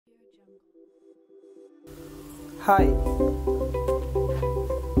Hi.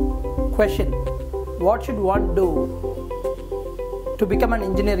 Question: what should one do to become an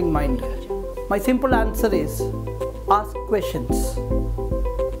engineering mind? My simple answer is ask questions.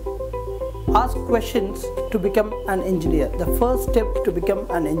 Ask questions to become an engineer. The first step to become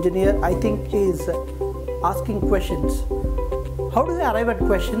an engineer, I think, is asking questions. How do we arrive at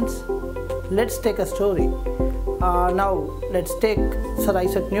questions? Let's take a story. Now let's take Sir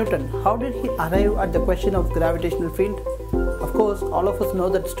Isaac Newton. How did he arrive at the question of gravitational field? Of course, all of us know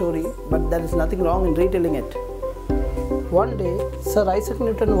that story, but there is nothing wrong in retelling it. One day, Sir Isaac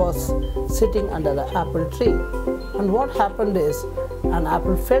Newton was sitting under the apple tree, and what happened is an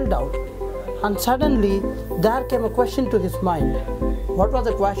apple fell down, and suddenly there came a question to his mind. What was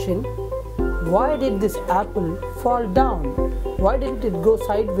the question? Why did this apple fall down? Why didn't it go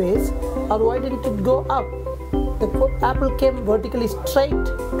sideways, or why didn't it go up? The apple came vertically straight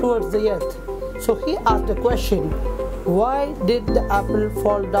towards the earth. So he asked the question, why did the apple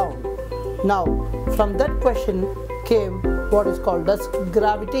fall down? Now, from that question came what is called as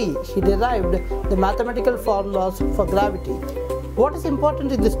gravity. He derived the mathematical formulas for gravity. What is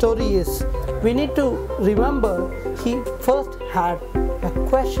important in the story is, we need to remember he first had a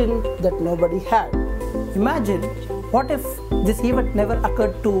question that nobody had. Imagine, what if this event never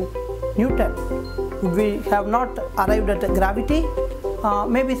occurred to Newton? Would we have not arrived at gravity?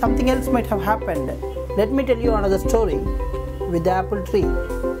 Maybe something else might have happened. Let me tell you another story with the apple tree.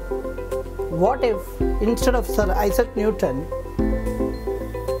 What if instead of Sir Isaac Newton,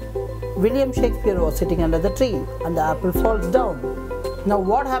 William Shakespeare was sitting under the tree and the apple falls down? Now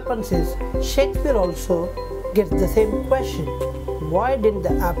what happens is, Shakespeare also gets the same question. Why didn't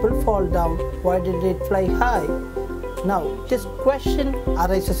the apple fall down? Why did it fly high? Now this question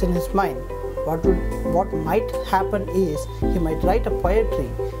arises in his mind. What might happen is, he might write a poetry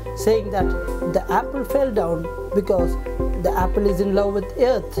saying that the apple fell down because the apple is in love with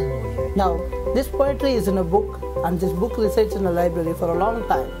earth. Now this poetry is in a book, and this book resides in a library for a long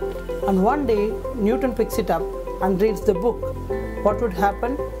time. And one day Newton picks it up and reads the book. What would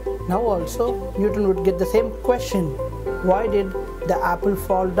happen? Now also Newton would get the same question. Why did the apple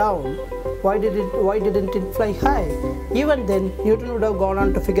fall down? Why didn't it fly high? Even then, Newton would have gone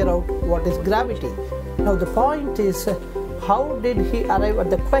on to figure out what is gravity. Now the point is, how did he arrive at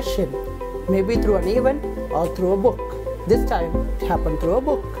the question? Maybe through an event or through a book. This time it happened through a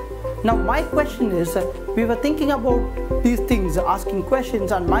book. Now my question is, we were thinking about these things, asking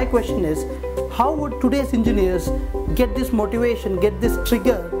questions, and my question is, how would today's engineers get this motivation, get this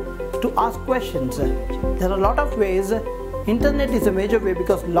trigger to ask questions? There are a lot of ways. Internet is a major way,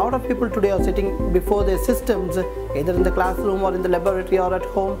 because a lot of people today are sitting before their systems, either in the classroom or in the laboratory or at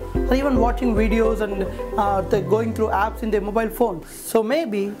home, or even watching videos and going through apps in their mobile phones. So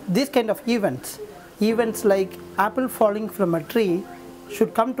maybe these kind of events like apple falling from a tree,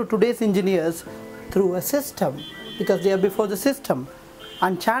 should come to today's engineers through a system, because they are before the system.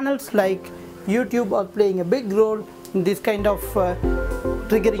 And channels like YouTube are playing a big role in this kind of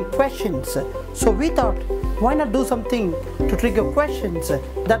triggering questions. So we thought, why not do something to trigger questions?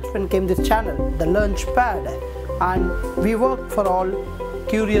 That's when came this channel, the Learnchpad, and we work for all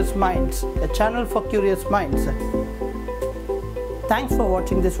curious minds, a channel for curious minds. Thanks for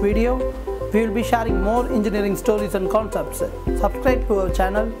watching this video. We will be sharing more engineering stories and concepts. Subscribe to our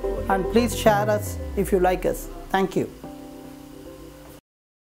channel, and please share us if you like us. Thank you.